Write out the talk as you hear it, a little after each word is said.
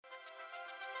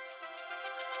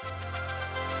Welcome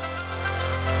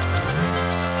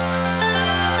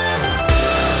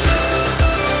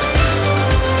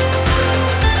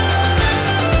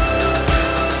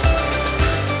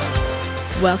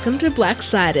to Black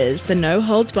Siders, the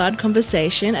no-holds-barred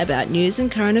conversation about news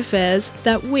and current affairs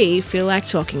that we feel like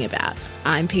talking about.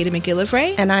 I'm Peter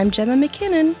McGillivray. And I'm Gemma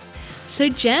McKinnon. So,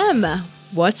 Gem,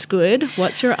 what's good?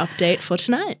 What's your update for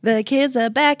tonight? The kids are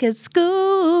back at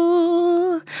school.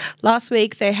 Last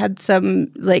week they had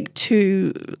some,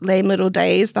 2 lame little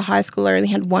days. The high schooler only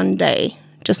had 1 day.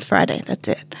 Just Friday, that's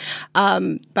it.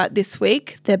 But this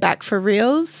week, they're back for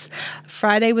reals.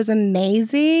 Friday was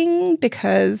amazing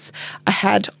because I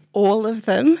had all of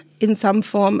them in some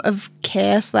form of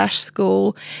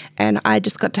care/school, and I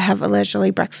just got to have a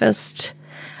leisurely breakfast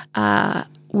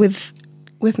with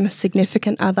my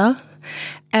significant other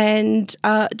and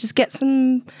just get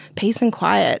some peace and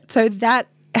quiet. So that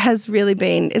has really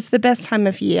been, it's the best time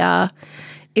of year.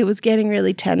 It was getting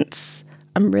really tense.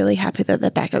 I'm really happy that they're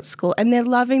back at school and they're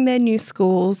loving their new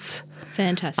schools.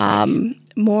 Fantastic.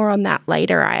 More on that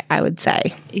later, I would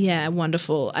say. Yeah,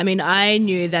 wonderful. I mean, I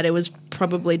knew that it was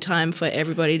probably time for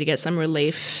everybody to get some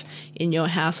relief in your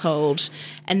household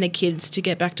and the kids to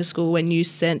get back to school when you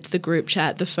sent the group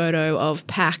chat the photo of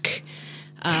Pack,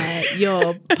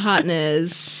 your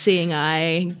partner's seeing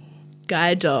eye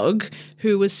guide dog,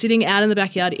 who was sitting out in the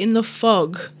backyard in the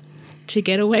fog to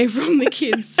get away from the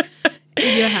kids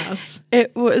in your house.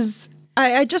 It was,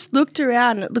 I just looked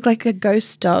around. It looked like a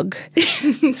ghost dog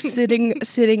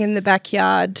sitting in the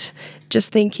backyard,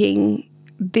 just thinking,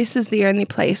 this is the only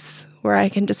place where I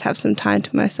can just have some time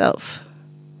to myself.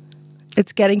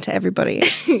 It's getting to everybody.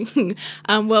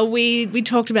 Well, we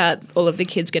talked about all of the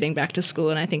kids getting back to school,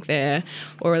 and I think they're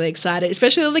all really excited,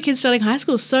 especially all the kids starting high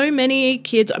school. So many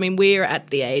kids. I mean, we're at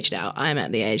the age now. I'm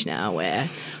at the age now where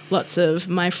lots of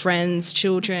my friends'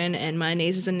 children and my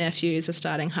nieces and nephews are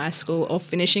starting high school or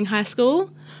finishing high school.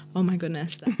 Oh, my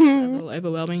goodness. That's a little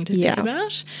overwhelming to think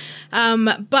about.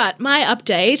 But my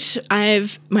update,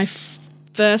 my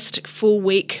first full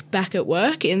week back at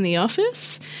work in the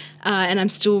office, and I'm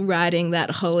still riding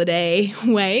that holiday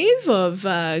wave of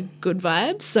good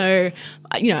vibes. So,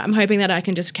 I'm hoping that I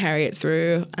can just carry it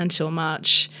through until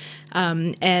March.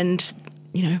 And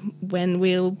when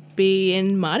we'll be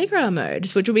in Mardi Gras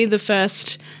mode, which will be the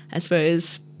first, I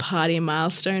suppose, party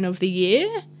milestone of the year.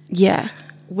 Yeah.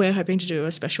 We're hoping to do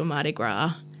a special Mardi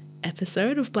Gras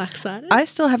episode of Black Siders. I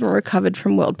still haven't recovered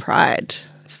from World Pride,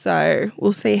 so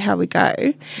we'll see how we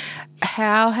go.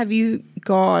 How have you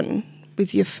gone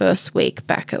with your first week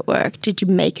back at work? Did you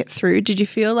make it through? Did you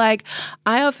feel like,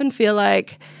 I often feel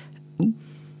like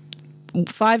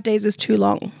 5 days is too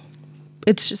long.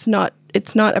 It's just not,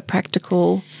 it's not a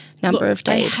practical number of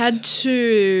days. I had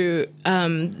to,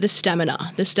 the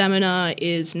stamina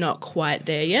is not quite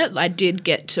there yet. I did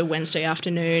get to Wednesday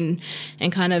afternoon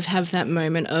and kind of have that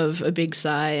moment of a big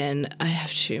sigh, and I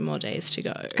have 2 more days to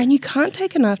go. And you can't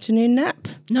take an afternoon nap.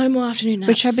 No more afternoon naps.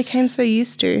 Which I became so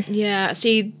used to. Yeah,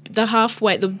 see,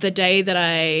 the day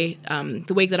that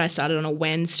the week that I started on a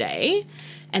Wednesday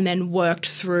and then worked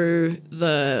through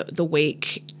the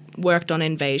week, worked on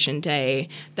Invasion Day,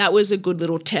 that was a good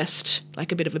little test,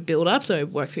 like a bit of a build-up. So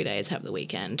work 3 days, have the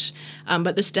weekend.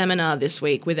 But the stamina this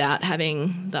week without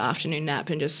having the afternoon nap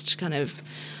and just kind of,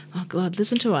 oh, God,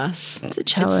 listen to us. It's a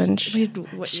challenge.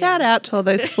 Shout out to all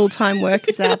those full-time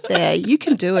workers out there. You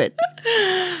can do it.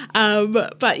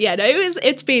 But yeah, no,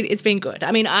 it's been good.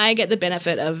 I mean, I get the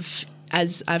benefit of,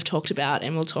 as I've talked about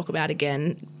and we'll talk about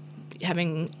again,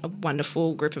 having a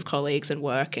wonderful group of colleagues and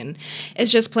work, and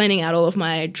it's just planning out all of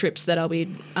my trips that I'll be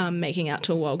making out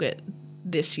to Walgett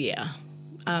this year,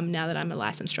 now that I'm a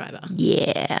licensed driver.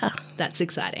 Yeah. That's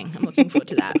exciting. I'm looking forward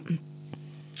to that.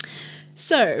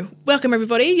 So, welcome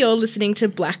everybody. You're listening to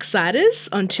Black Siders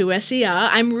on 2SER.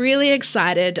 I'm really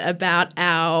excited about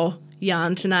our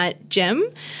yarn tonight, Gem.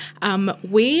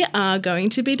 We are going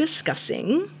to be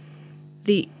discussing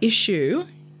the issue,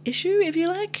 if you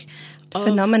like,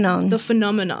 The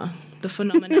phenomena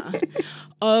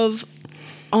of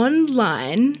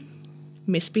online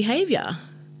misbehavior,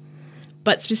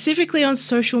 but specifically on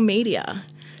social media.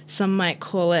 Some might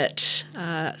call it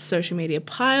social media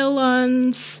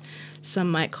pile-ons,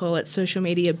 some might call it social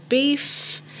media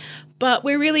beef, but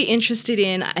we're really interested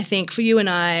in, I think for you and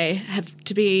I have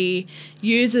to be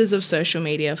users of social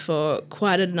media for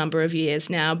quite a number of years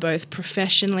now, both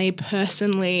professionally,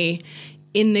 personally,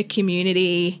 in the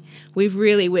community. We've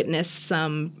really witnessed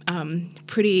some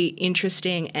pretty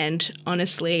interesting and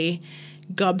honestly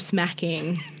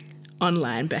gobsmacking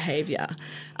online behavior.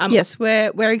 Yes,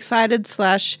 we're excited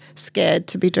 / scared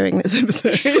to be doing this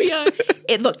episode.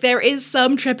 Look, there is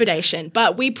some trepidation,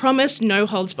 but we promised no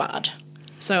holds barred.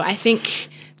 So I think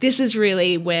this is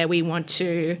really where we want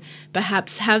to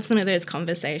perhaps have some of those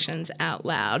conversations out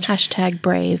loud. #brave.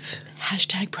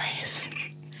 #brave.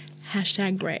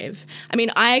 #brave. I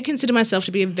mean, I consider myself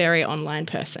to be a very online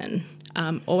person.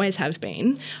 Always have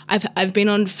been. I've been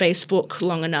on Facebook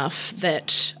long enough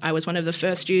that I was one of the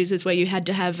first users where you had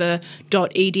to have a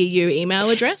 .edu email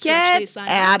address. Get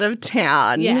out of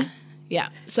town. Yeah.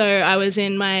 So I was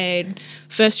in my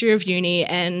first year of uni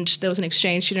and there was an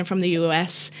exchange student from the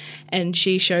US and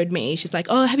she showed me, she's like,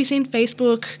 oh, have you seen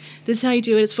Facebook? This is how you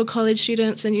do it. It's for college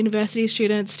students and university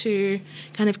students to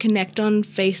kind of connect on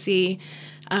Facey.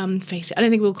 Facey. I don't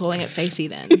think we were calling it Facey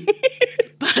then.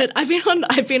 But I've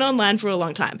been online for a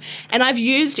long time. And I've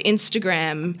used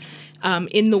Instagram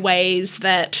in the ways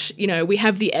that, we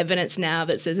have the evidence now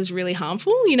that says is really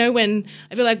harmful. When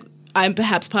I feel like I'm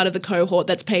perhaps part of the cohort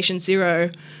that's patient zero,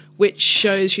 which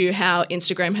shows you how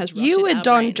Instagram has rusted You were our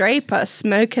Don brains. Draper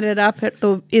smoking it up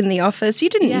in the office. You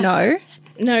didn't know.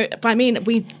 No, but I mean,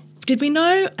 did we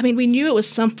know? I mean, we knew it was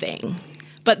something.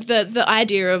 But the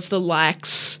idea of the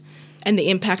likes and the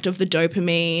impact of the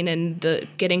dopamine and the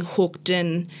getting hooked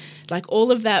and like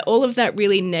all of that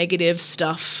really negative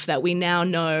stuff that we now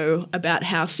know about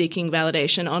how seeking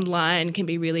validation online can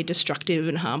be really destructive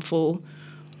and harmful.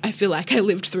 I feel like I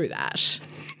lived through that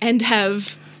and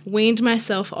have weaned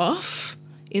myself off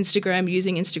using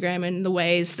Instagram in the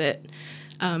ways that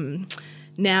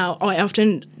now I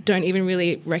often don't even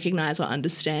really recognize or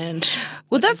understand.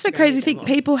 Well, that's the crazy thing.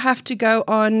 People have to go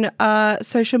on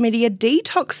social media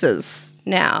detoxes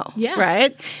now,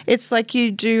 right? It's like you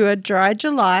do a dry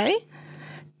July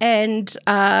and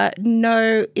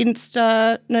no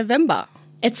Insta November.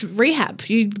 It's rehab.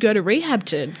 You go to rehab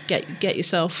to get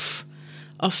yourself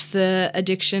off the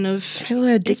addiction of People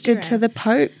are addicted Instagram. to the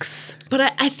pokes.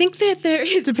 But I think that there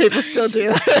is... Do people still do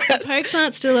that? Pokes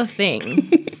aren't still a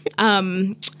thing.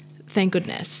 Thank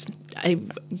goodness.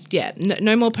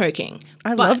 No more poking.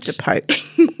 I love to poke.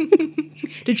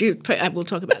 Did you... We'll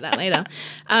talk about that later.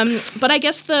 But I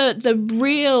guess the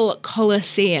real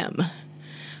coliseum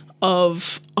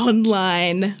of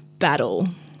online battle,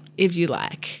 if you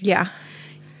like,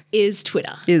 is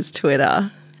Twitter.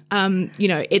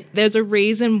 There's a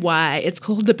reason why it's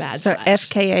called the bad side. So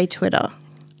FKA Twitter.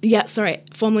 Yeah, sorry,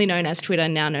 formerly known as Twitter,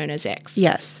 now known as X.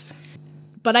 Yes.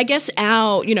 But I guess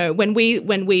when we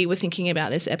were thinking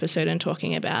about this episode and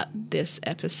talking about this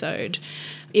episode,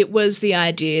 it was the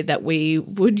idea that we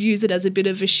would use it as a bit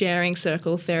of a sharing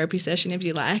circle therapy session, if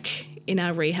you like, in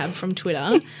our rehab from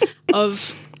Twitter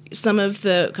of some of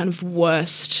the kind of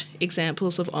worst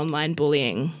examples of online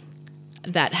bullying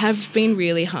that have been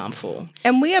really harmful.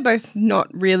 And we are both not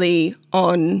really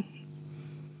on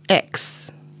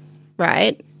X,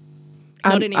 right?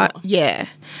 Not anymore.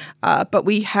 But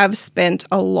we have spent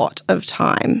a lot of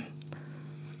time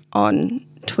on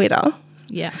Twitter.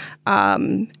 Yeah.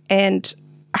 And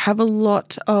have a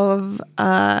lot of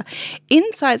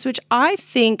insights, which I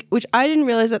didn't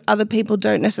realize that other people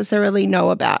don't necessarily know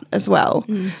about as well.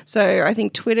 So I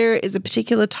think Twitter is a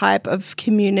particular type of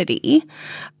community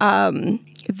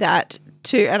that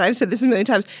and I've said this a million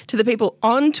times, to the people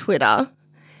on Twitter,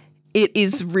 it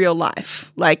is real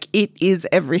life. Like, it is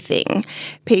everything.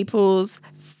 People's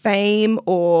fame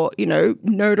or,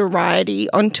 notoriety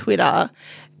on Twitter,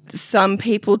 some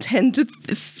people tend to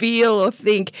feel or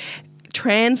think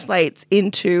translates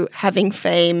into having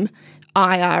fame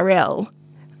IRL.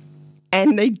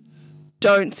 And they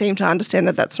don't seem to understand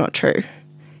that that's not true.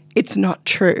 It's not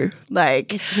true.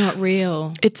 Like, it's not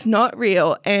real. It's not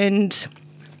real. And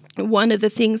one of the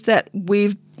things that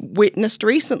we've witnessed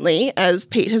recently, as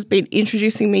Pete has been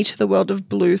introducing me to the world of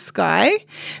Blue Sky,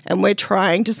 and we're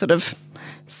trying to sort of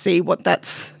see what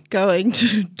that's going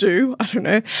to do, I don't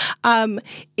know,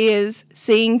 is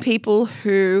seeing people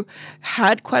who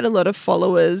had quite a lot of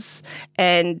followers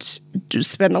and do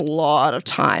spend a lot of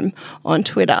time on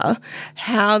Twitter,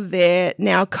 how they're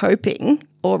now coping,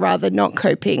 or rather not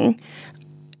coping,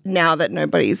 now that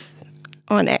nobody's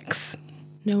on X.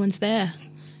 No one's there.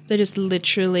 They're just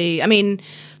literally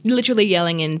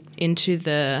yelling into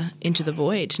the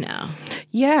void now.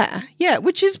 Yeah,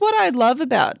 which is what I love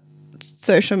about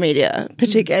social media,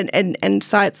 and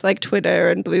sites like Twitter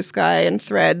and Blue Sky and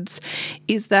Threads,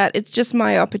 is that it's just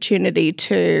my opportunity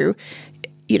to,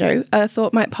 a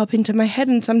thought might pop into my head,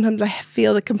 and sometimes I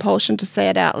feel the compulsion to say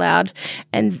it out loud,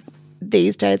 and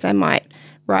these days I might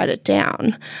write it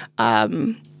down.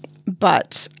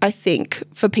 But I think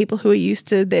for people who are used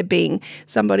to there being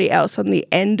somebody else on the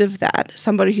end of that,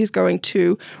 somebody who's going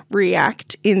to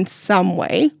react in some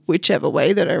way, whichever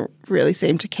way, they don't really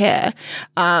seem to care,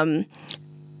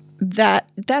 that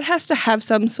has to have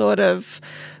some sort of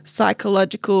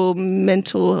psychological,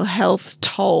 mental health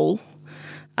toll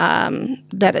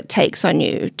that it takes on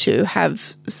you to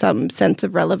have some sense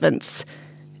of relevance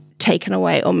taken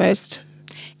away almost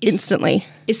instantly.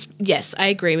 Yes, I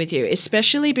agree with you,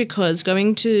 especially because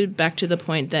back to the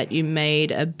point that you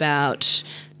made about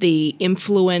the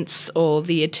influence or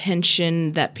the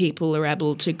attention that people are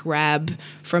able to grab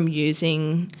from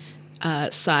using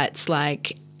sites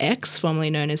like X, formerly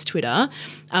known as Twitter.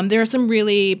 There are some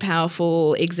really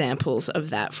powerful examples of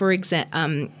that. For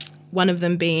example, one of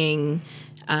them being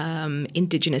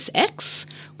Indigenous X,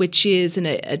 which is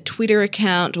a Twitter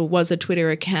account, or was a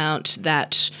Twitter account,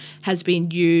 that has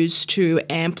been used to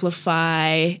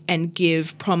amplify and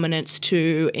give prominence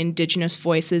to Indigenous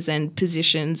voices and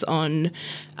positions on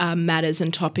matters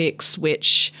and topics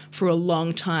which for a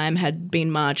long time had been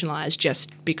marginalised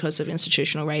just because of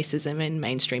institutional racism in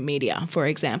mainstream media, for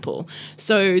example.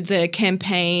 So the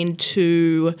campaign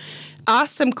to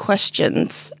ask some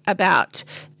questions about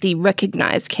the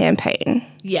Recognise campaign.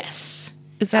 Yes.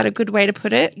 Is that a good way to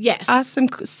put it? Yes. Ask some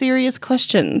serious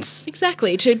questions.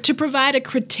 Exactly. To provide a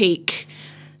critique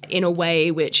in a way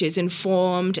which is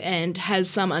informed and has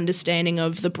some understanding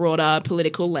of the broader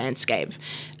political landscape.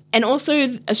 And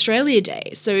also Australia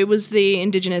Day. So it was the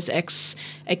Indigenous X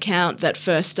account that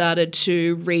first started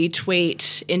to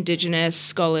retweet Indigenous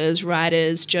scholars,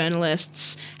 writers,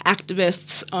 journalists,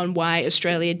 activists on why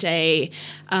Australia Day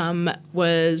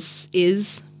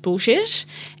is bullshit,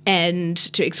 and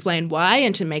to explain why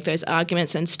and to make those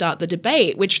arguments and start the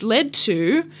debate, which led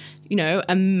to,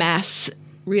 a mass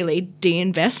really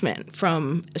de-investment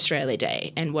from Australia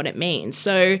Day and what it means.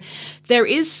 So there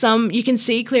is you can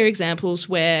see clear examples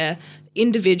where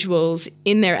individuals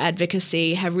in their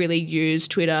advocacy have really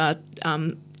used Twitter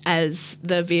as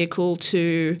the vehicle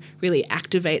to really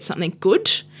activate something good.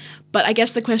 But I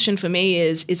guess the question for me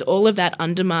is all of that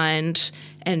undermined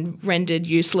and rendered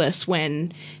useless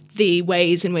when the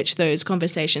ways in which those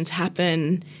conversations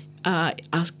happen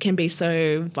can be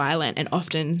so violent and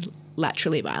often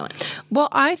laterally violent? Well,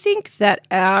 I think that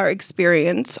our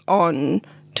experience on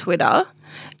Twitter,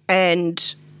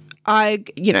 and I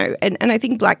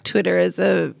think Black Twitter is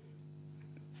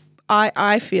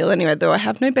I feel anyway, though I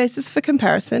have no basis for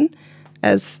comparison,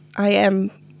 as I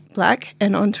am Black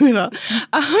and on Twitter,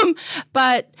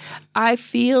 but I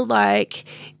feel like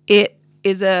it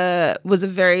was a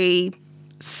very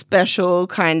special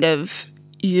kind of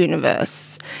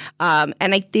universe. And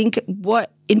I think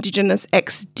what Indigenous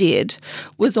X did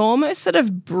was almost sort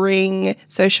of bring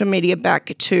social media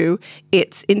back to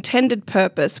its intended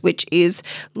purpose, which is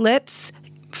let's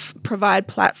provide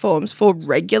platforms for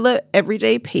regular,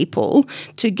 everyday people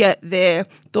to get their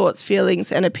thoughts,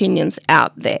 feelings, and opinions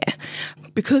out there.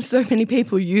 Because so many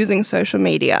people using social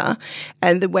media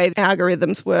and the way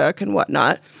algorithms work and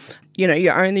whatnot,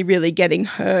 you're only really getting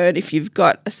heard if you've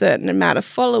got a certain amount of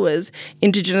followers.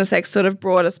 Indigenous X sort of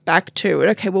brought us back to,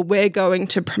 okay, well, we're going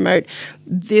to promote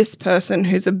this person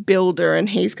who's a builder and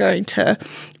he's going to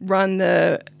run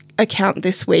the account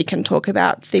this week and talk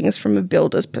about things from a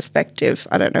builder's perspective.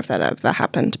 I don't know if that ever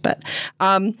happened, but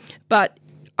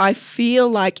I feel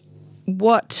like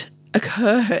what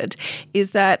occurred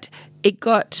is that it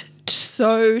got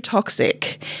so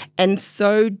toxic and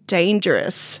so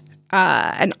dangerous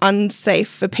and unsafe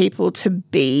for people to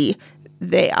be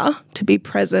there, to be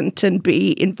present and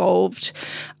be involved,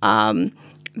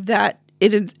 that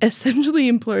it had essentially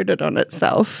imploded on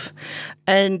itself.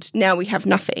 And now we have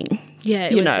nothing. Yeah,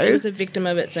 it was a victim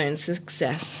of its own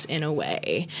success in a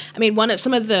way. I mean,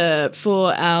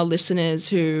 for our listeners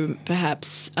who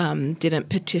perhaps didn't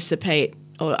participate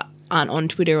or aren't on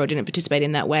Twitter or didn't participate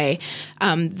in that way,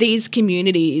 these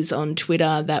communities on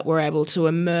Twitter that were able to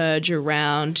emerge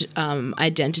around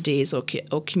identities or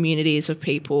communities of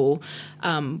people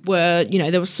were,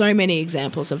 there were so many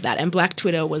examples of that, and Black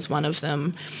Twitter was one of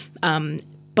them.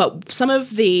 But some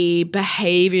of the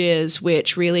behaviours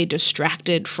which really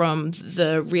distracted from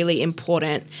the really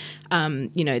important,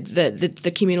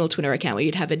 the communal Twitter account where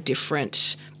you'd have a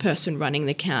different person running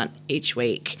the account each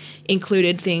week,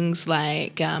 included things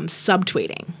like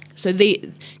subtweeting. So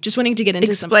just wanting to get into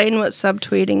explain what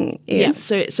subtweeting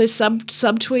is. Yeah, so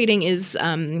subtweeting is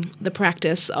the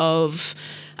practice of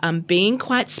being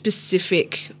quite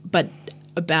specific, but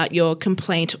about your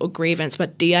complaint or grievance,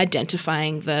 but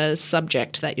de-identifying the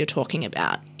subject that you're talking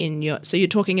about so you're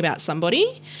talking about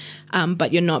somebody,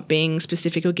 but you're not being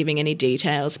specific or giving any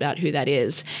details about who that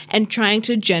is, and trying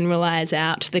to generalize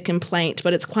out the complaint,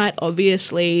 but it's quite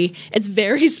obviously, it's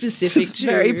very specific It's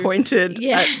very pointed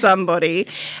at somebody.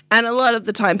 And a lot of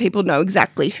the time people know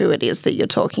exactly who it is that you're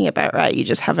talking about, right? You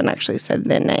just haven't actually said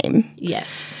their name.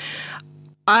 Yes.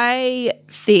 I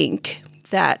think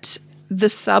that the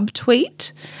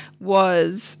subtweet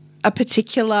was a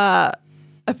particularly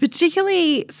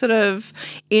sort of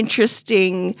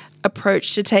interesting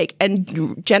approach to take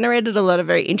and generated a lot of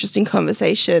very interesting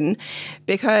conversation,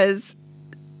 because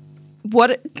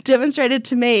what it demonstrated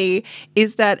to me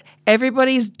is that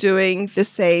everybody's doing the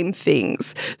same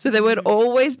things. So there would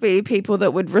always be people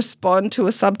that would respond to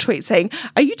a subtweet saying,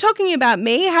 "Are you talking about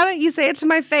me? How about you say it to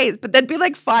my face?" But there'd be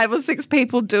like 5 or 6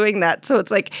 people doing that. So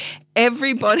it's like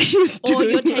everybody's doing. Or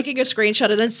you're taking a screenshot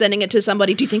and then sending it to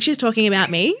somebody. Do you think she's talking about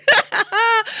me?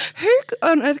 Who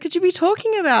on earth could you be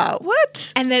talking about?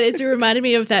 What? And then it reminded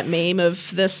me of that meme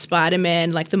of the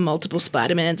Spider-Man, like the multiple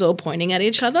Spider-Mans all pointing at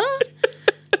each other.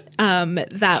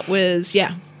 That was,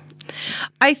 yeah.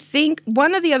 I think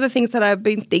one of the other things that I've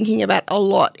been thinking about a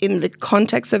lot in the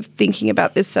context of thinking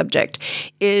about this subject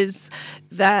is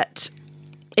that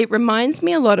it reminds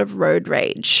me a lot of road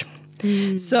rage.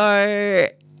 So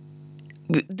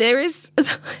there is,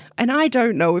 and I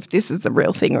don't know if this is a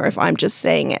real thing or if I'm just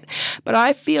saying it, but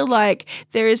I feel like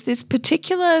there is this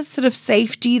particular sort of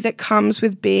safety that comes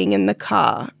with being in the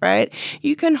car, right?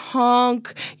 You can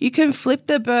honk, you can flip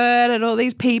the bird at all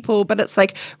these people, but it's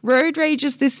like road rage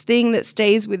is this thing that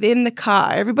stays within the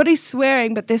car. Everybody's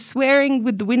swearing, but they're swearing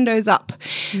with the windows up.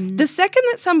 The second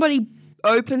that somebody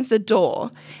opens the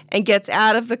door and gets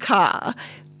out of the car,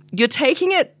 you're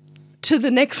taking it to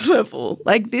the next level.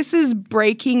 Like, this is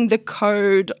breaking the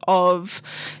code of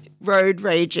road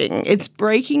raging. It's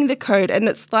breaking the code, and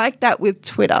it's like that with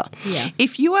Twitter. Yeah.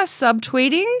 If you are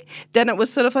subtweeting, then it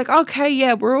was sort of like, okay,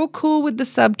 yeah, we're all cool with the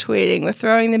subtweeting. We're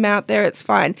throwing them out there. It's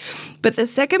fine. But the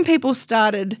second people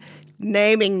started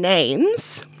naming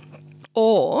names,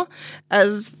 or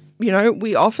as you know,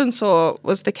 we often saw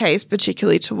was the case,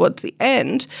 particularly towards the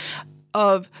end,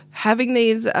 of having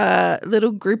these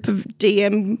little group of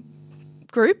DM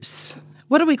groups.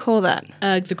 What do we call that?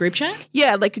 The group chat?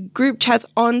 Yeah, like group chats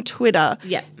on Twitter.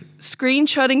 Yeah.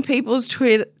 Screenshotting people's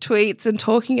tweets and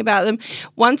talking about them.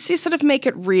 Once you sort of make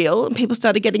it real and people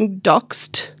started getting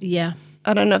doxed. Yeah.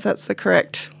 I don't know if that's the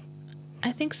correct.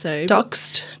 I think so.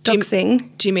 Doxed.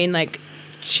 Doxing. Do you mean like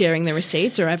sharing the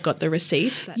receipts, or I've got the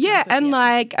receipts? Yeah, and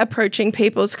like approaching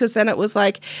people's, because then it was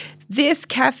like, this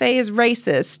cafe is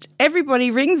racist.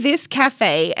 Everybody ring this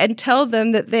cafe and tell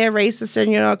them that they're racist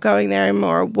and you're not going there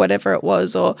anymore, or whatever it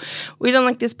was. Or we don't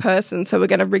like this person, so we're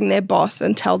going to ring their boss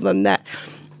and tell them that.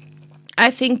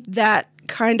 I think that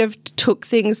kind of took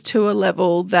things to a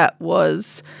level that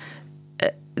was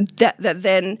that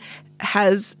then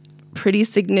has pretty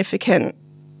significant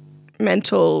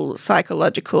mental,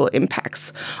 psychological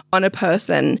impacts on a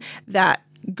person that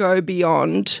go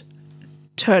beyond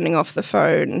turning off the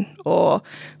phone or,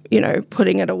 you know,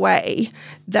 putting it away,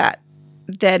 that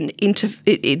then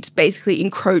it's basically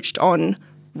encroached on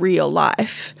real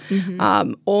life.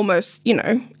 Almost, you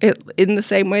know, in the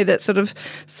same way that sort of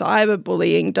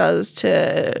cyberbullying does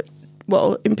to,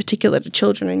 well, in particular to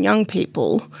children and young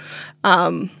people.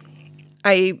 I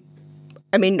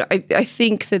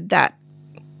think that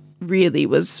really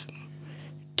was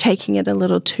taking it a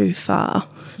little too far.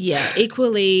 Yeah,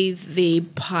 equally the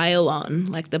pile-on,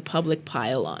 like the public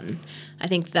pile-on. I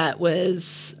think that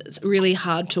was really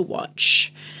hard to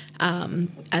watch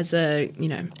as a, you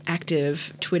know,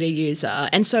 active Twitter user.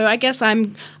 And so I guess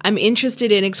I'm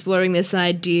interested in exploring this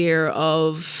idea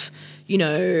of, you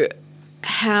know,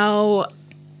 how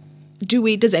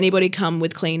does anybody come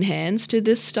with clean hands to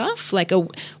this stuff? Like,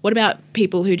 what about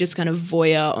people who just kind of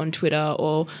voyeur on Twitter,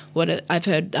 or what I've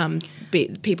heard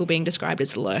people being described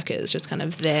as lurkers, just kind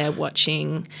of there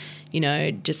watching, you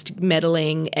know, just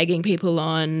meddling, egging people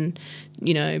on,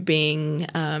 you know, being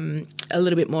a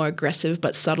little bit more aggressive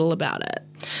but subtle about it?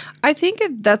 I think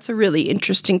that's a really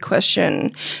interesting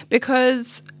question,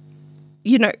 because,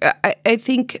 you know, I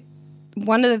think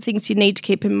one of the things you need to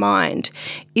keep in mind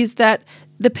is that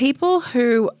the people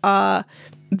who are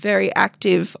very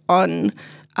active on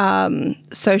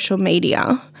social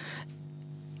media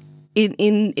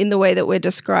in the way that we're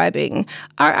describing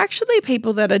are actually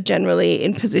people that are generally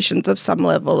in positions of some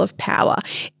level of power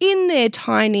in their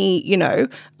tiny, you know,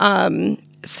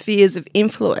 spheres of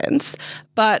influence,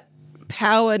 but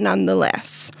power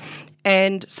nonetheless.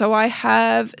 And so I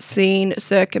have seen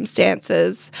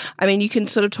circumstances, I mean, you can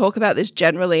sort of talk about this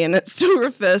generally, and it still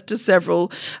refers to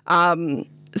several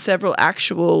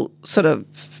actual sort of,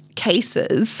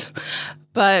 cases,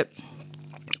 but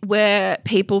where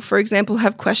people, for example,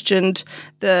 have questioned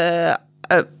the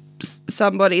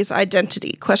somebody's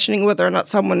identity, questioning whether or not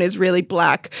someone is really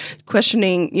Black,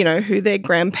 questioning, who their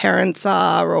grandparents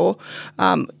are, or,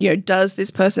 does this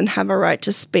person have a right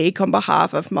to speak on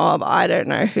behalf of mob? I don't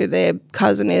know who their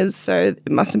cousin is, so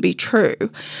it mustn't be true.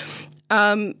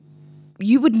 Very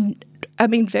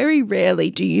rarely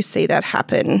do you see that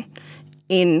happen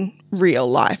in real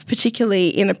life, particularly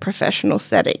in a professional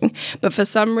setting. But for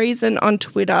some reason on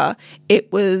Twitter,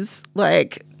 it was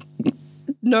like,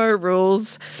 no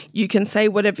rules, you can say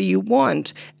whatever you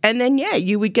want. And then,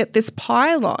 you would get this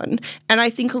pile-on. And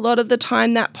I think a lot of the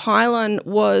time that pile-on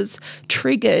was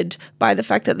triggered by the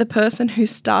fact that the person who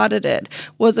started it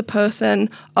was a person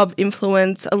of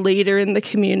influence, a leader in the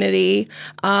community.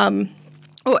 And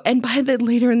by the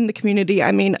leader in the community,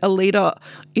 I mean a leader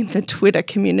in the Twitter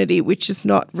community, which is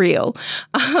not real.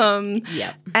 And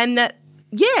that,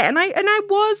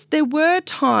 there were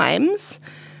times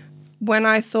when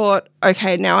I thought,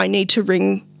 okay, now I need to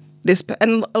ring this,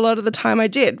 and a lot of the time I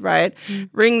did, right?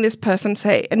 Ring this person,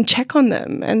 and check on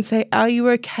them and say, are you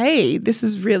okay? This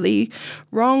is really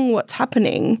wrong, what's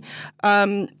happening?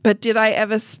 But did I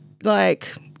ever,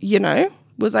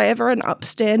 was I ever an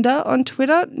upstander on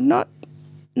Twitter? Not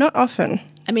often.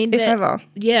 I mean, if ever.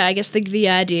 Yeah, I guess the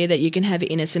idea that you can have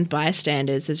innocent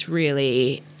bystanders is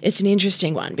really, it's an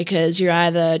interesting one, because you're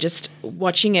either just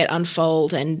watching it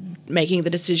unfold and making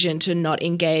the decision to not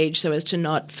engage so as to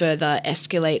not further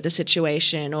escalate the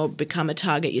situation or become a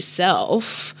target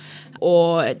yourself,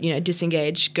 or,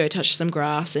 disengage, go touch some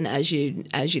grass, and as you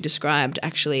described,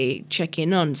 actually check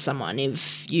in on someone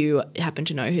if you happen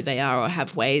to know who they are or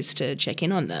have ways to check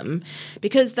in on them.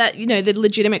 Because that, the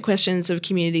legitimate questions of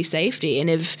community safety, and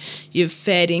if you've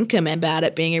fair income about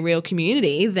it being a real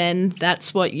community, then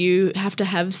that's what you have to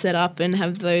have set up and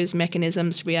have those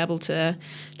mechanisms to be able to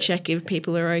check if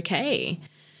people are okay.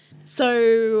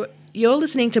 So you're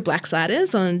listening to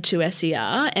Blacksiders on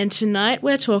 2SER, and tonight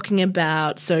we're talking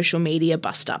about social media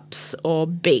bust-ups, or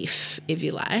beef, if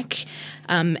you like,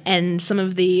 and some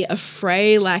of the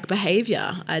affray-like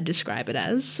behaviour, I'd describe it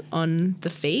as, on the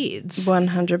feeds.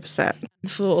 100%.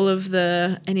 For all of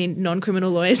any non-criminal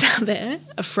lawyers out there,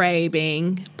 affray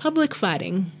being public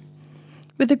fighting.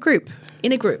 With a group.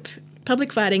 In a group.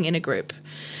 Public fighting in a group.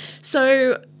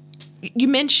 So you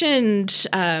mentioned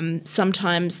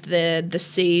sometimes the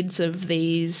seeds of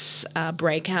these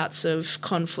breakouts of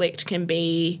conflict can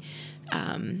be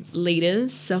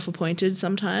leaders, self-appointed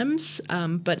sometimes,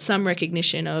 but some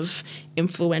recognition of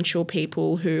influential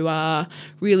people who are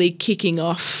really kicking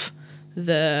off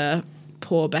the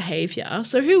poor behaviour.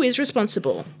 So who is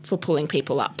responsible for pulling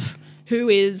people up? Who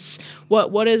is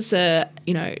what is I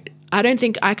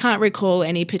can't recall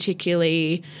any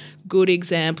particularly good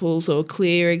examples or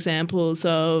clear examples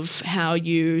of how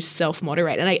you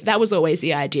self-moderate. And that was always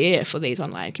the idea for these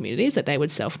online communities, that they would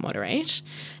self-moderate.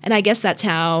 And I guess that's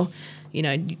how,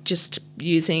 just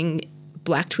using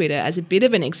Black Twitter as a bit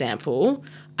of an example,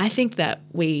 I think that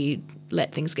we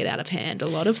let things get out of hand a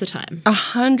lot of the time.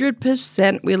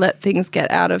 100% we let things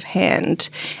get out of hand.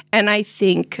 And I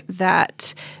think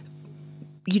that,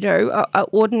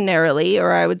 ordinarily,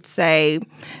 or I would say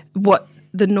what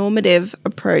the normative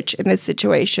approach in this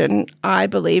situation, I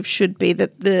believe, should be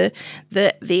that the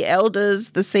elders,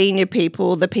 the senior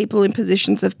people, the people in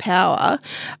positions of power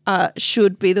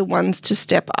should be the ones to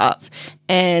step up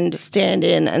and stand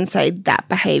in and say that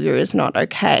behaviour is not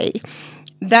okay.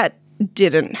 That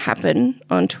didn't happen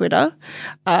on Twitter.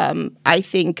 I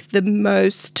think the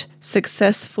most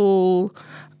successful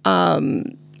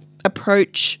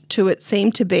approach to it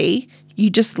seemed to be you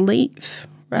just leave,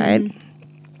 right? Mm-hmm.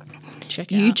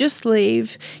 You just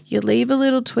leave. You leave a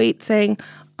little tweet saying,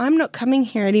 I'm not coming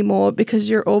here anymore because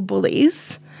you're all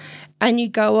bullies. And you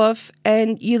go off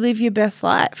and you live your best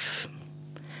life.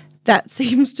 That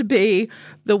seems to be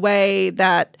the way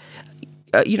that,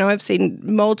 I've seen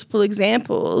multiple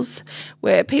examples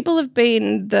where people have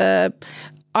been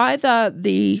either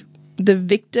the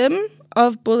victim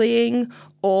of bullying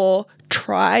or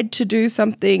tried to do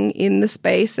something in the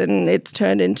space and it's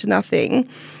turned into nothing.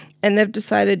 And they've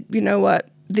decided, you know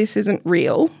what, this isn't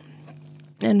real.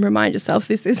 And remind yourself,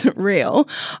 this isn't real.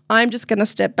 I'm just going to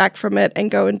step back from it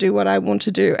and go and do what I want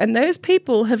to do. And those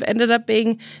people have ended up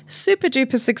being super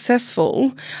duper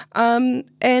successful. And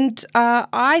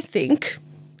I think,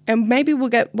 and maybe we'll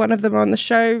get one of them on the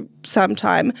show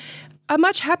sometime, are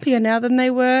much happier now than they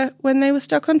were when they were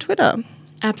stuck on Twitter.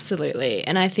 Absolutely.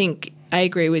 And I think I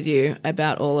agree with you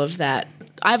about all of that.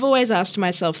 I've always asked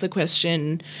myself the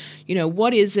question,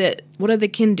 what is it, what are the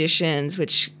conditions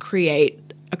which create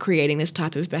are creating this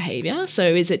type of behavior? So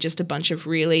is it just a bunch of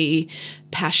really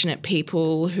passionate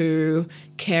people who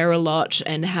care a lot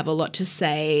and have a lot to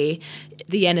say?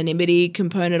 The anonymity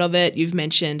component of it you've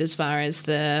mentioned as far as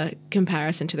the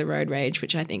comparison to the road rage,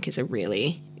 which I think is a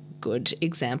really good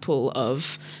example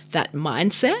of that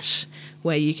mindset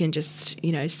where you can just,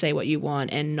 say what you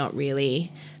want and not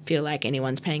really feel like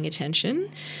anyone's paying attention.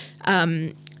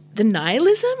 The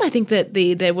nihilism, I think that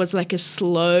there was like a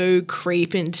slow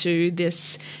creep into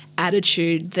this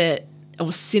attitude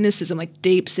or cynicism, like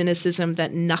deep cynicism,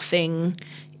 that nothing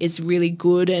is really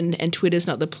good and Twitter's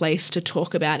not the place to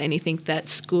talk about anything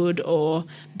that's good or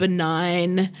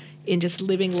benign in just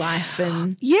living life.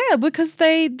 And yeah, because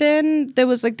there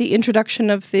was like the introduction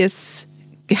of this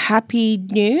happy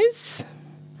news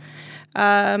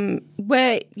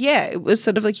where, it was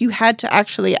sort of like you had to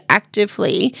actually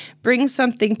actively bring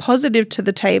something positive to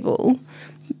the table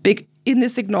in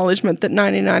this acknowledgement that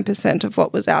 99% of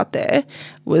what was out there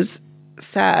was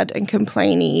sad and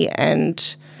complainy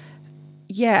and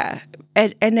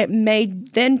and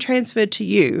it then transferred to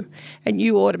you, and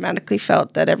you automatically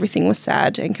felt that everything was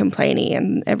sad and complainy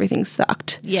and everything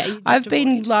sucked. Yeah, I've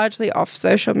been largely off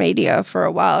social media for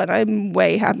a while, and I'm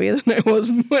way happier than I was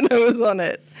when I was on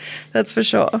it. That's for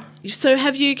sure. So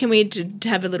can we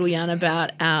have a little yarn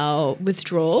about our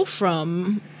withdrawal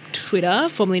from Twitter,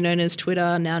 formerly known as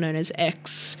Twitter, now known as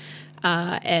X,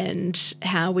 and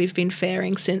how we've been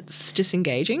faring since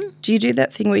disengaging? Do you do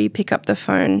that thing where you pick up the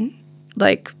phone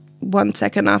like 1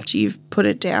 second after you've put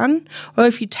it down, or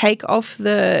if you take off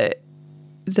the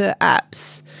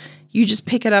apps, you just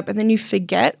pick it up and then you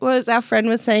forget? Whereas our friend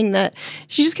was saying that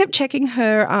she just kept checking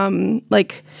her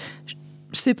like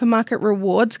supermarket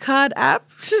rewards card app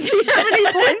to see how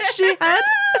many points she had.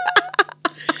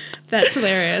 That's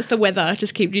hilarious. The weather,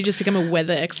 you just become a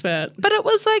weather expert. But it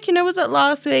was like, was it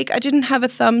last week? I didn't have a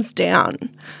thumbs down.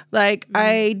 Like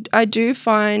I do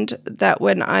find that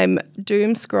when I'm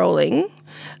doom scrolling,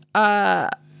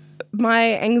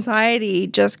 my anxiety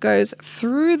just goes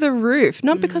through the roof.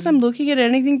 Not because I'm looking at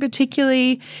anything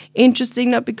particularly interesting,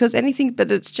 not because anything,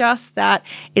 but it's just that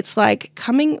it's like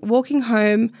walking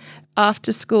home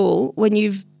after school when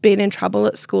you've been in trouble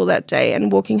at school that day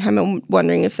and walking home and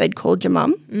wondering if they'd called your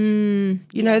mum.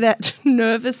 You know, that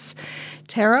nervous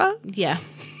terror? Yeah.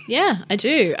 Yeah, I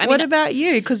do. What about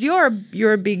you? Because you're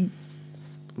a big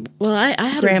I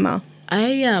had grammer.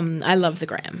 I love the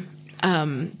gram.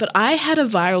 But I had a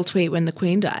viral tweet when the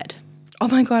Queen died. Oh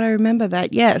my God, I remember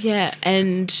that, yes. Yeah,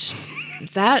 and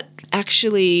that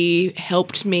actually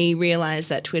helped me realize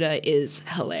that Twitter is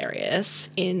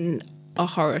hilarious in a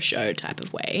horror show type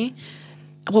of way.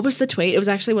 What was the tweet?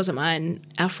 Wasn't mine.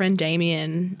 Our friend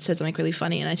Damien said something really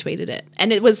funny and I tweeted it.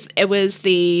 And it was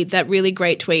that really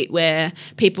great tweet where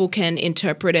people can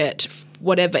interpret it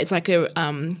whatever. It's like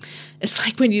it's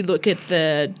like when you look at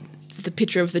the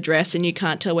picture of the dress and you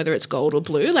can't tell whether it's gold or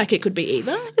blue. Like it could be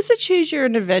either. It's a choose your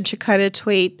own adventure kind of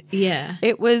tweet. Yeah.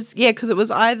 It was, because it was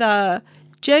either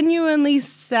genuinely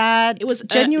sad. It was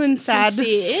genuine sad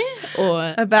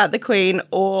or about the Queen,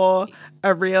 or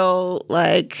a real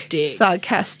dig.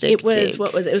 Sarcastic. It was dig.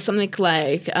 It was something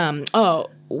like,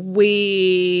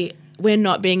 we're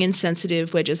not being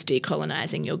insensitive. We're just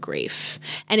decolonizing your grief,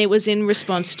 and it was in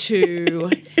response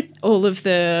to all of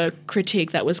the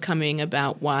critique that was coming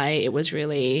about why it was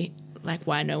really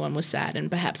why no one was sad,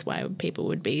 and perhaps why people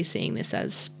would be seeing this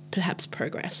as perhaps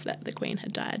progress that the Queen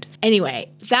had died. Anyway,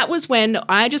 that was when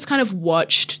I just kind of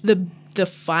watched the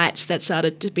fights that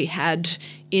started to be had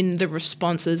in the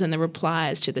responses and the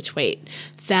replies to the tweet.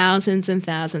 Thousands and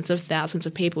thousands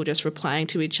of people just replying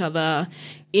to each other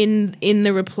in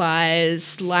the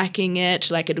replies, liking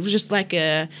it. Like it was just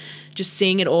just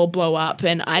seeing it all blow up.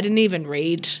 And I didn't even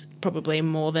read probably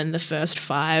more than the first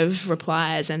 5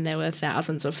 replies, and there were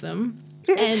thousands of them.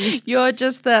 And you're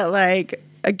just that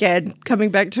again, coming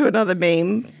back to another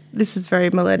meme. This is very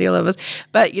millennial of us.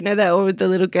 But you know that one with the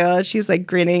little girl, she's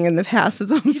grinning and the house is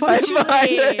on fire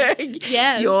behind her.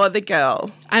 Yes. You're the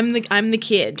girl. I'm the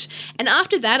kid. And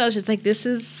after that I was just like,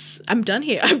 I'm done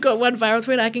here. I've got one viral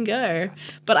tweet, I can go.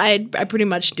 But I pretty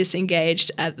much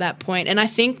disengaged at that point. And I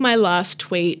think my last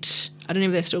tweet, I don't know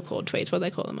if they're still called tweets, what do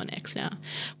they call them on X now,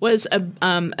 was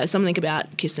something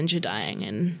about Kissinger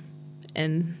dying,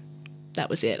 and that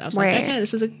was it. I was like, okay,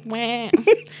 this is a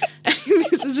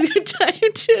this is a good time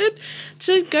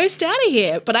to ghost out of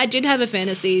here. But I did have a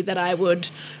fantasy that I would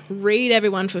read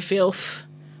everyone for filth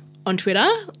on Twitter.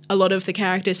 A lot of the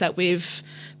characters that we've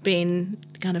been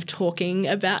kind of talking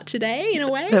about today, in a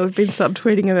way. That we've been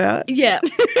subtweeting about. Yeah.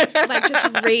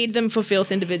 Just read them for filth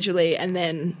individually and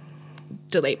then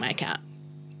delete my account.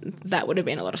 That would have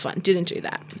been a lot of fun. Didn't do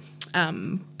that.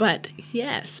 But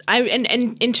yes, and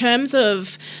in terms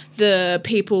of the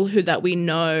people that we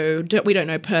know, we don't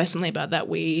know personally, but that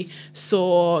we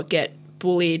saw get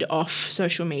bullied off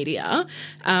social media,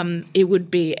 it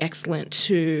would be excellent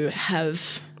to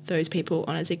have those people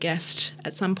on as a guest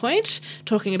at some point,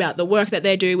 talking about the work that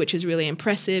they do, which is really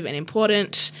impressive and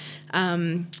important.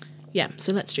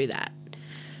 So let's do that.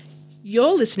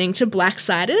 You're listening to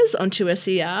Blacksiders on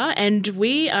 2SER, and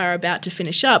we are about to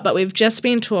finish up, but we've just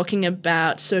been talking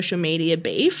about social media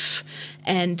beef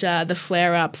and the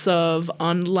flare-ups of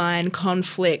online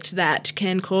conflict that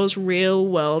can cause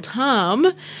real-world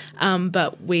harm,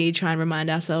 but we try and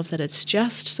remind ourselves that it's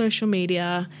just social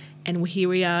media, and here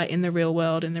we are in the real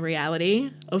world, in the reality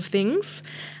of things.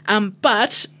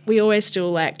 But we always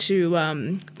still like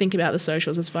to think about the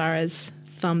socials as far as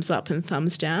thumbs up and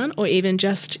thumbs down, or even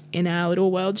just in our little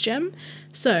worlds, Gem.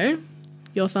 So,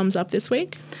 your thumbs up this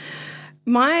week?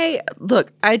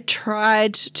 I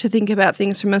tried to think about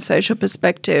things from a social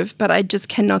perspective, but I just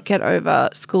cannot get over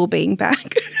school being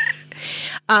back.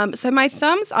 So my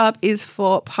thumbs up is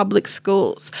for public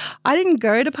schools. I didn't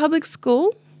go to public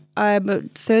school. I'm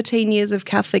 13 years of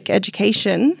Catholic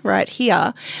education right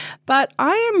here, but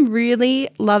I am really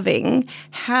loving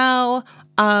how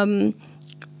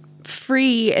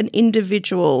free and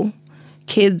individual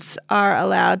kids are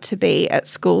allowed to be at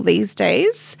school these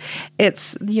days.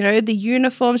 It's, the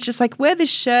uniforms, just like wear this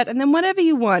shirt and then whatever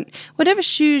you want, whatever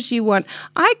shoes you want.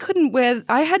 I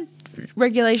had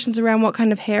regulations around what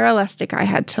kind of hair elastic I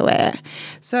had to wear.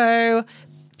 So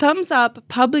thumbs up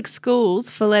public schools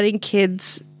for letting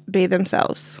kids be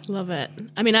themselves. Love it.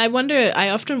 I mean, I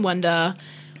often wonder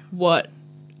what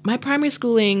my primary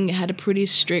schooling had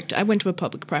I went to a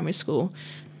public primary school,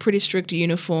 pretty strict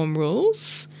uniform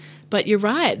rules. But you're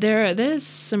right, there's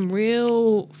some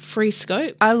real free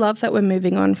scope. I love that we're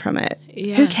moving on from it.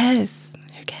 Yeah. Who cares?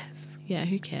 Yeah,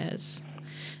 who cares?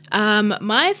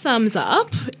 My thumbs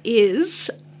up is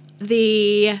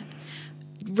the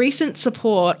recent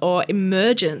support or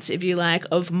emergence, if you like,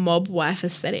 of mob wife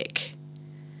aesthetic,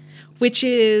 which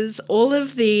is all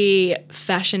of the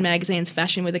fashion magazines,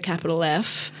 fashion with a capital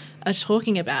F, are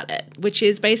talking about it, which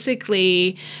is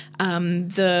basically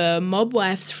the mob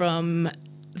wives from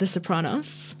The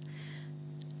Sopranos.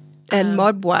 And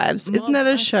Mob Wives. Isn't that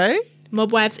a show?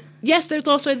 Mob Wives. Yes, there's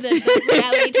also the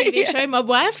reality TV show Mob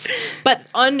Wives. But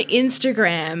on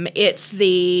Instagram, it's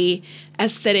the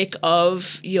aesthetic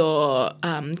of your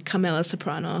Carmela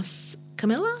Sopranos.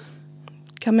 Camilla,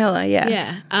 yeah.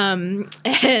 Yeah.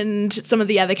 And some of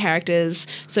the other characters.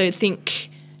 So think,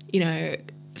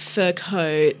 fur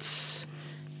coats,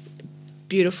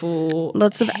 beautiful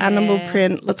lots of hair, animal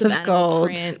print, lots of gold,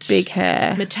 print, big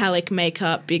hair, metallic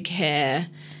makeup, big hair,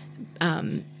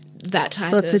 that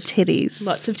type lots of titties.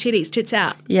 Lots of titties, tits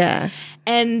out. Yeah.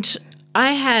 And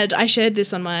I shared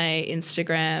this on my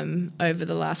Instagram over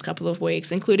the last couple of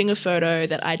weeks, including a photo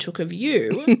that I took of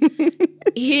you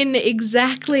in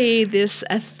exactly this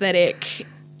aesthetic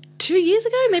 2 years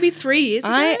ago, maybe 3 years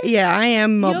ago. I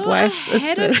am mob wife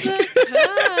ahead of the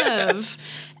curve.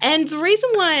 And the reason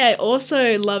why I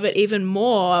also love it even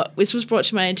more, this was brought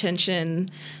to my attention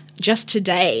just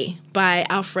today by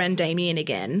our friend Damien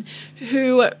again,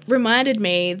 who reminded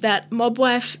me that mob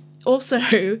wife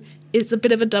also is a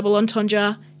bit of a double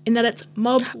entendre in that it's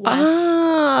mob wife.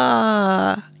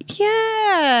 Ah,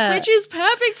 yeah. Which is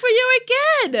perfect for you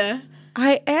again.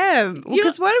 I am.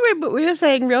 Because we were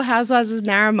saying Real Housewives of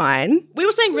Narromine. We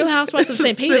were saying Real Housewives of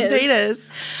St. Peter's. St. Peter's.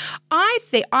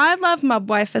 I love mob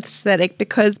wife aesthetic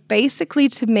because basically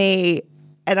to me,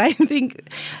 and I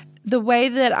think the way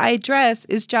that I dress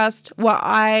is just what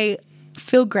I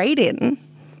feel great in.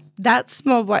 That's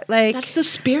mob wife. That's the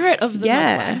spirit of the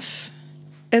mob wife.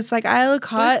 It's like I look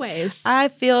hot. Both ways. I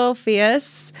feel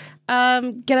fierce.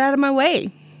 Get out of my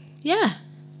way. Yeah.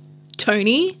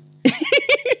 Tony.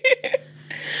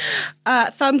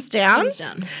 Thumbs down. Thumbs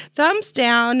down. Thumbs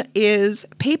down is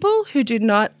people who do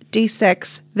not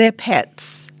de-sex their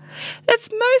pets. That's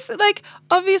mostly,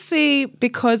 obviously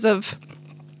because of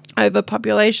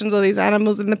overpopulations, all these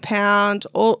animals in the pound,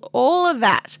 all of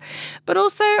that. But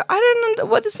also, I don't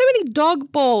know, there's so many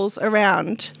dog balls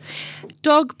around.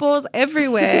 Dog balls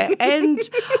everywhere. And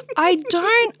I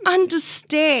don't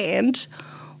understand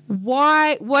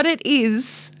what it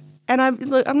is. And I'm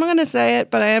not going to say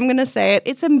it, but I am going to say it.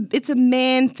 It's a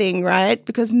man thing, right?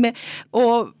 Because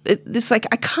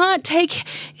I can't take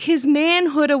his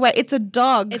manhood away. It's a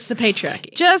dog. It's the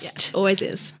patriarchy. Always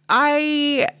is.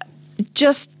 I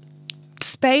just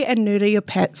spay and neuter your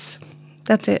pets.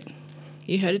 That's it.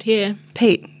 You heard it here.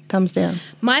 Pete, thumbs down.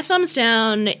 My thumbs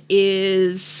down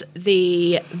is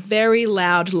the very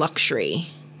loud luxury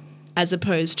as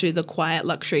opposed to the quiet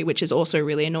luxury, which is also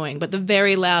really annoying, but the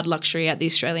very loud luxury at the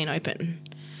Australian Open.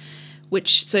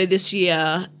 So this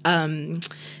year,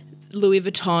 Louis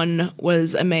Vuitton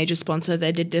was a major sponsor.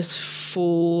 They did this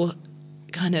full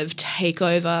kind of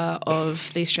takeover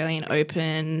of the Australian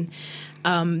Open.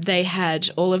 They had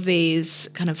all of these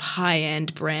kind of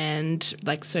high-end branding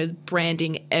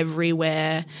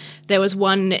everywhere. There was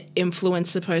one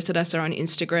influencer post that I saw on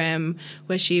Instagram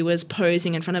where she was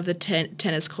posing in front of the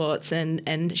tennis courts, and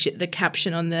the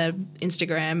caption on the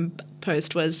Instagram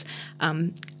post was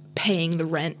paying the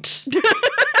rent.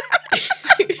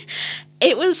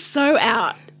 It was so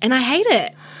out, and I hate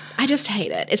it. I just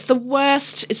hate it. It's the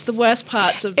worst. It's the worst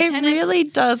parts of tennis. It really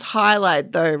does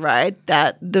highlight, though, right,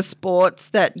 that the sports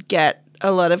that get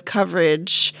a lot of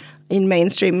coverage in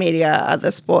mainstream media are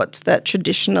the sports that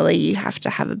traditionally you have to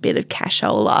have a bit of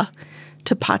cashola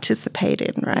to participate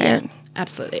in, right? Yeah,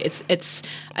 absolutely. It's.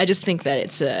 I just think that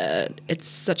it's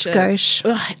such a gauche.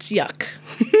 It's yuck.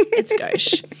 It's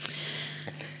gauche.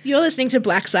 You're listening to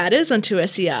Blacksiders on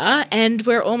 2SER, and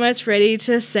we're almost ready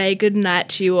to say goodnight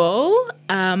to you all.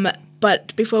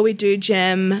 But before we do,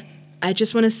 Jem, I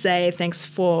just want to say thanks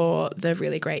for the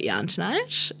really great yarn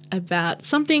tonight about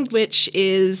something which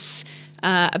is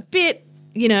a bit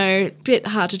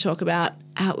hard to talk about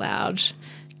out loud.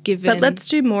 But let's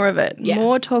do more of it. Yeah.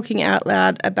 More talking out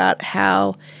loud about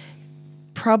how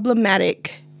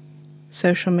problematic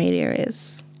social media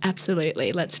is.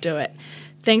 Absolutely. Let's do it.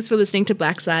 Thanks for listening to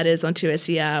Blacksiders on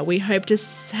 2SER. We hope to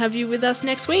have you with us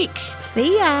next week.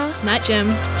 See ya. Night,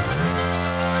 Jem.